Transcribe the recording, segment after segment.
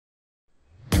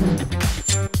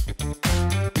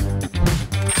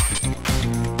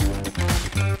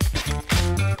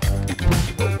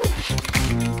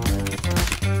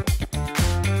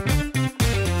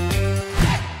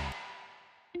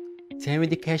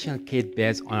Education Kit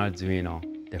based on Arduino,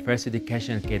 the first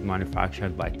education kit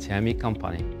manufactured by TME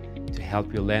company to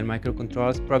help you learn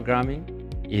microcontrollers programming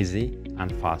easy and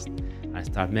fast and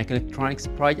start making electronics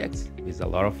projects with a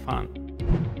lot of fun.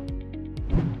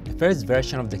 The first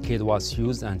version of the kit was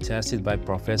used and tested by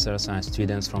professors and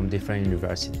students from different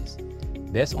universities.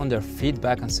 Based on their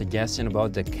feedback and suggestion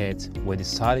about the kit, we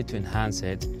decided to enhance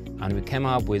it and we came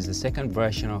up with the second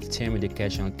version of TME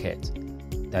Education Kit,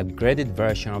 the upgraded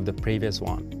version of the previous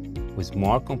one, with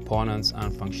more components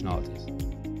and functionalities.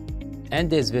 In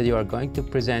this video, we are going to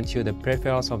present you the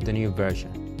peripherals of the new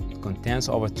version. It contains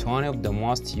over 20 of the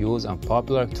most used and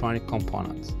popular electronic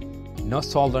components. No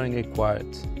soldering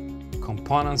required.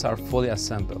 Components are fully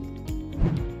assembled.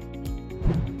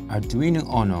 Arduino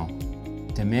Uno,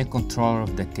 the main controller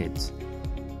of the kit,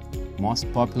 most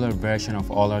popular version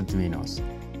of all Arduinos.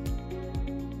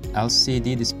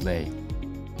 LCD display,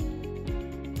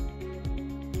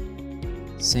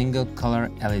 single color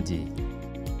LED,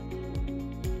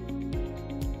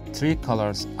 3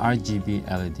 colors RGB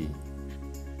LED,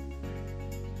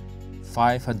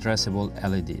 5 addressable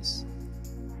LEDs.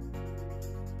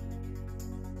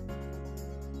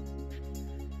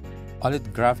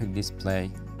 OLED graphic display,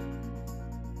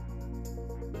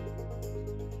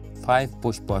 5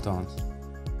 push buttons,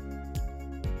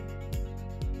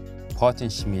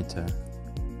 potentiometer,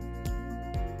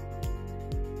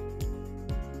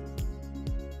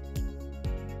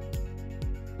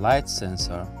 light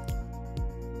sensor,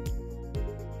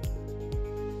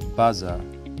 buzzer,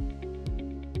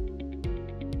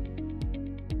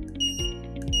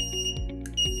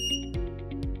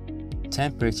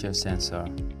 temperature sensor,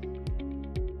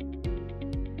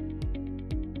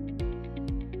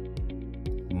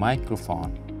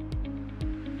 microphone,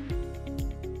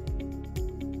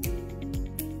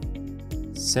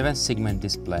 7-segment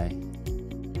display,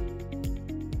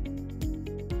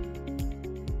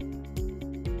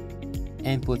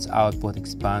 inputs-output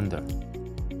expander,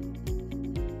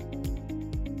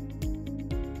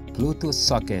 Bluetooth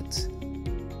socket,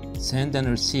 send and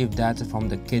receive data from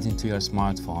the kit into your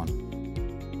smartphone,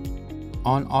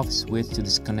 on-off switch to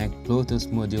disconnect Bluetooth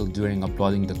module during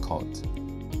uploading the code.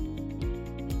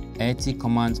 AT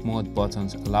command mode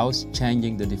buttons allows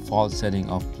changing the default setting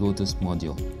of Bluetooth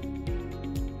module.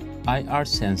 IR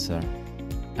sensor,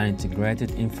 an integrated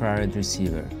infrared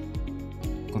receiver.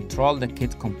 Control the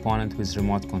kit component with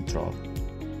remote control.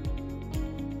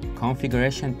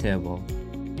 Configuration table.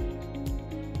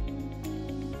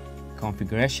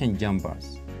 Configuration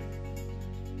jumpers.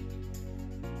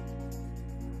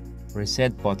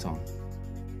 Reset button.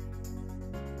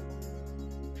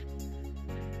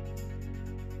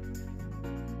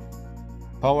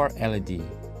 Power LED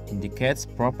indicates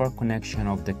proper connection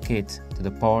of the kit to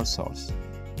the power source.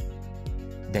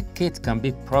 The kit can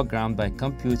be programmed by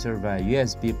computer via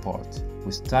USB port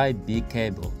with Type B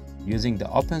cable using the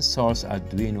open source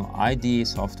Arduino IDE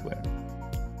software.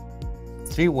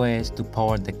 3 ways to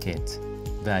power the kit: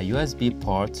 via USB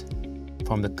port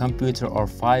from the computer or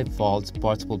 5 volts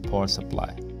portable power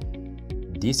supply,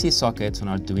 DC sockets on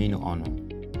Arduino Uno,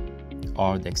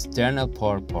 or the external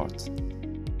power port.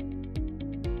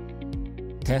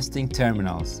 Testing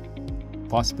terminals.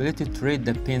 Possibility to read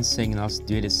the pin signals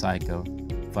duty cycle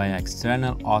via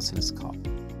external oscilloscope.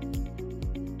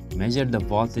 Measure the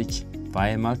voltage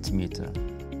via multimeter.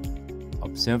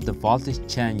 Observe the voltage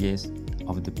changes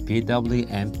of the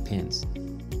PWM pins.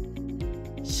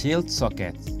 Shield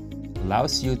socket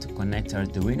allows you to connect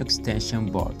Arduino extension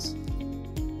boards.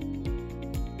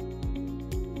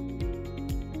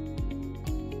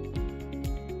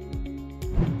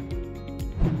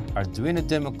 Arduino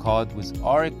demo code with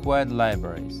all required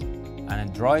libraries. An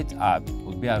Android app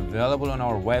will be available on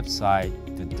our website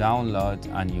to download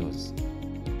and use.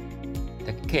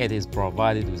 The kit is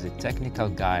provided with a technical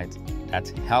guide that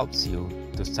helps you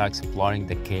to start exploring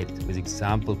the kit with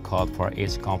example code for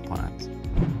each component.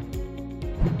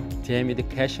 TME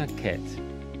Education Kit.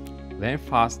 Learn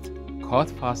fast,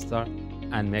 code faster,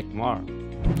 and make more.